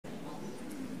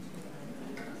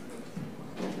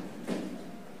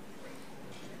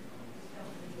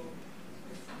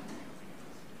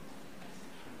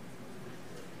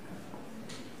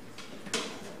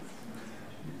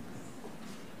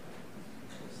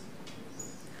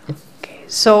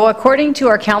So according to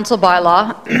our council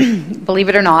bylaw, believe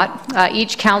it or not,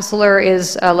 each councillor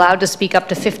is allowed to speak up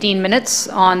to 15 minutes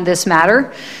on this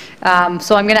matter.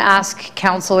 So I'm going to ask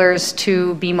councillors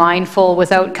to be mindful,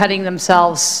 without cutting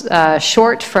themselves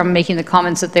short from making the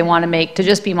comments that they want to make, to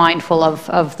just be mindful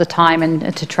of the time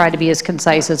and to try to be as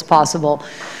concise as possible.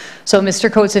 So Mr.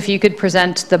 Coates, if you could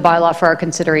present the bylaw for our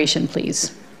consideration,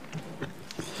 please.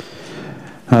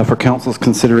 For council's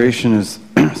consideration is,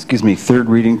 excuse me, third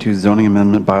reading to zoning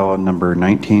amendment bylaw number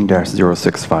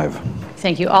 19-065.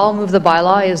 Thank you. I'll move the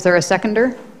bylaw. Is there a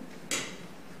seconder?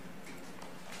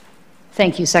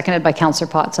 Thank you. Seconded by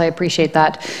Councillor Potts. I appreciate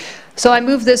that. So I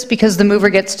move this because the mover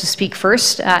gets to speak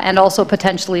first and also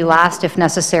potentially last if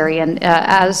necessary. And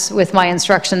as with my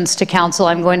instructions to council,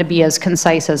 I'm going to be as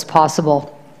concise as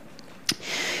possible.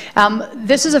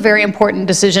 This is a very important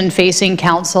decision facing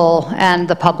council and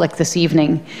the public this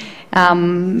evening.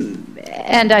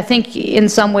 And I think in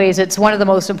some ways it's one of the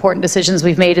most important decisions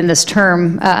we've made in this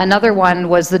term. Another one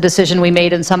was the decision we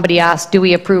made, and somebody asked, do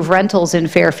we approve rentals in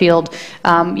Fairfield?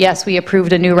 Yes, we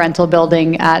approved a new rental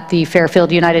building at the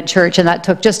Fairfield United Church, and that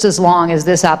took just as long as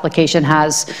this application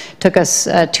has. Took us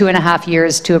 2.5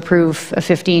 years to approve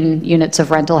 15 units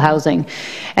of rental housing.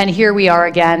 And here we are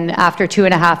again after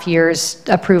 2.5 years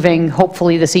approving,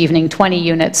 hopefully this evening, 20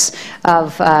 units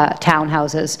of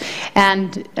townhouses.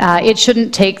 And it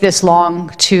shouldn't take this long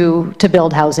to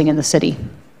build housing in the city.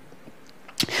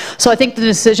 So I think the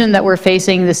decision that we're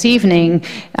facing this evening,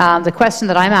 the question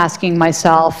that I'm asking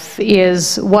myself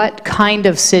is, what kind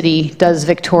of city does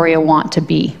Victoria want to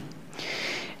be?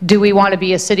 Do we want to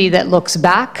be a city that looks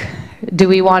back? Do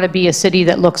we want to be a city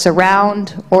that looks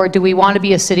around? Or do we want to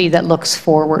be a city that looks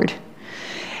forward?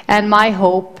 And my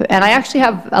hope, and I actually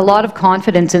have a lot of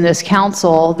confidence in this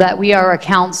council, that we are a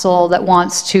council that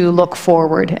wants to look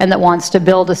forward and that wants to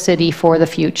build a city for the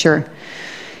future.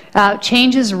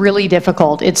 Change is really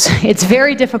difficult. It's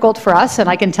very difficult for us, and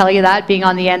I can tell you that, being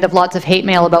on the end of lots of hate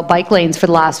mail about bike lanes for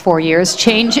the last 4 years.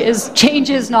 Change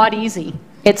is not easy.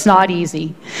 It's not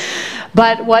easy.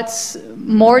 But what's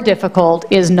more difficult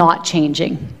is not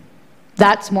changing.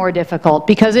 That's more difficult,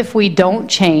 because if we don't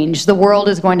change, the world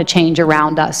is going to change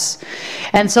around us.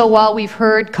 And so while we've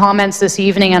heard comments this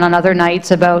evening and on other nights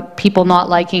about people not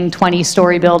liking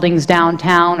 20-story buildings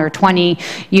downtown or 20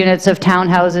 units of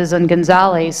townhouses in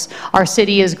Gonzales, our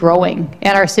city is growing,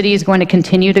 and our city is going to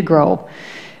continue to grow.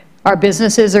 Our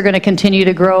businesses are going to continue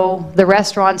to grow. The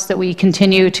restaurants that we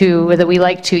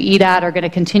like to eat at are going to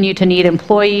continue to need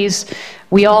employees.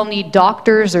 We all need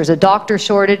doctors. There's a doctor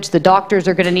shortage. The doctors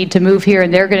are going to need to move here,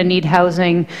 and they're going to need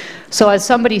housing. So as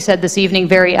somebody said this evening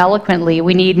very eloquently,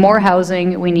 we need more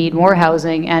housing, we need more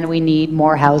housing, and we need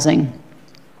more housing.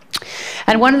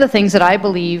 And one of the things that I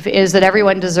believe is that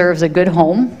everyone deserves a good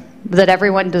home, that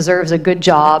everyone deserves a good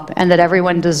job, and that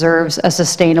everyone deserves a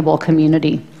sustainable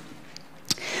community.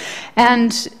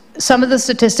 And some of the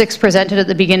statistics presented at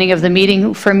the beginning of the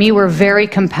meeting, for me, were very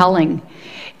compelling.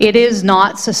 It is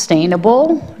not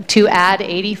sustainable to add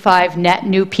 85 net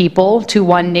new people to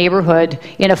one neighborhood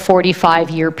in a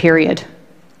 45-year period.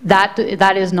 That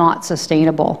is not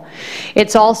sustainable.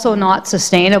 It's also not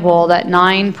sustainable that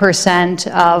 9%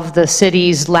 of the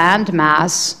city's land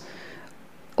mass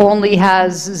only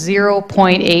has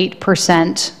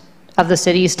 0.8% of the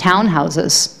city's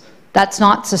townhouses. That's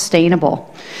not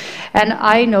sustainable. And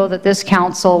I know that this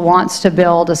council wants to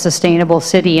build a sustainable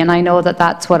city, and I know that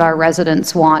that's what our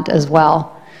residents want as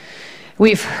well.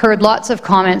 We've heard lots of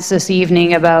comments this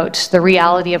evening about the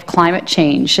reality of climate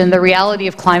change, and the reality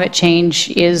of climate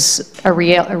change is a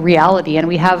reality, and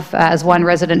we have, as one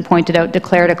resident pointed out,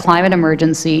 declared a climate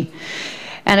emergency.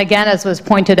 And again, as was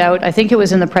pointed out, I think it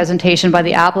was in the presentation by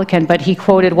the applicant, but he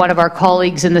quoted one of our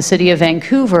colleagues in the city of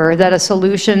Vancouver, that a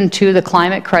solution to the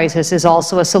climate crisis is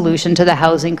also a solution to the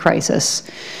housing crisis.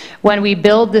 When we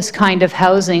build this kind of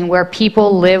housing where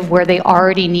people live where they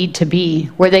already need to be,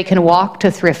 where they can walk to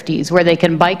Thrifties, where they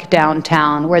can bike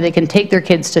downtown, where they can take their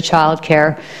kids to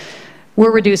childcare,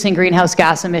 we're reducing greenhouse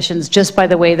gas emissions just by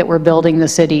the way that we're building the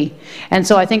city. And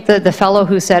so I think that the fellow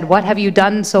who said, what have you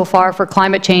done so far for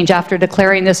climate change after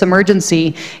declaring this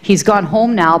emergency, he's gone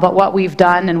home now, but what we've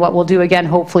done, and what we'll do again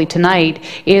hopefully tonight,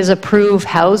 is approve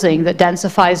housing that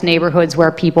densifies neighborhoods where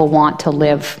people want to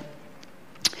live.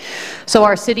 So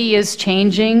our city is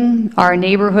changing, our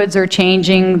neighborhoods are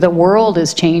changing, the world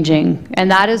is changing, and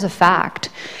that is a fact.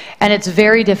 And it's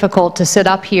very difficult to sit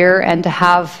up here and to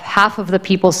have half of the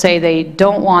people say they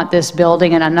don't want this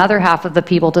building and another half of the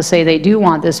people to say they do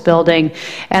want this building.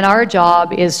 And our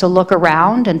job is to look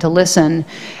around and to listen.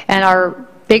 And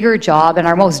bigger job and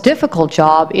our most difficult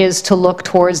job is to look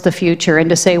towards the future and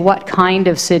to say, what kind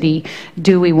of city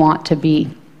do we want to be?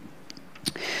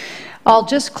 I'll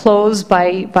just close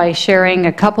by sharing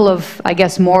a couple of, I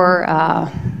guess, more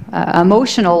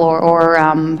emotional or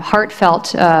heartfelt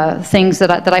things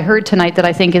that I heard tonight that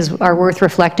I think are worth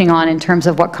reflecting on in terms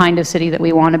of what kind of city that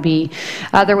we want to be.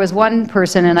 There was one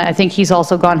person, and I think he's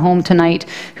also gone home tonight,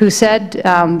 who said,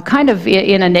 kind of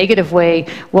in a negative way,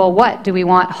 well, what, do we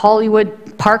want Hollywood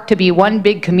Park to be one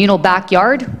big communal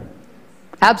backyard?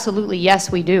 Absolutely,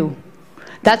 yes, we do.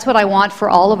 That's what I want for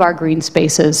all of our green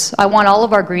spaces. I want all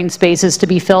of our green spaces to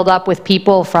be filled up with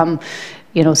people from,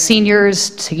 you know,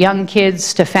 seniors to young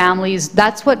kids to families.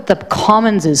 That's what the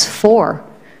Commons is for,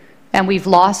 and we've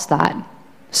lost that.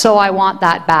 So I want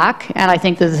that back, and I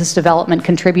think that this development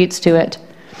contributes to it.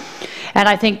 And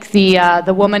I think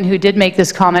the woman who did make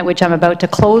this comment, which I'm about to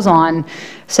close on,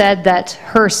 said that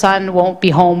her son won't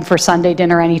be home for Sunday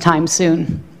dinner anytime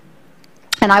soon.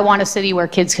 And I want a city where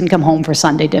kids can come home for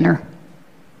Sunday dinner.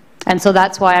 And so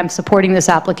that's why I'm supporting this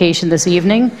application this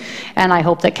evening, and I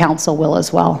hope that Council will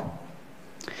as well.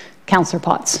 Councillor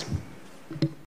Potts.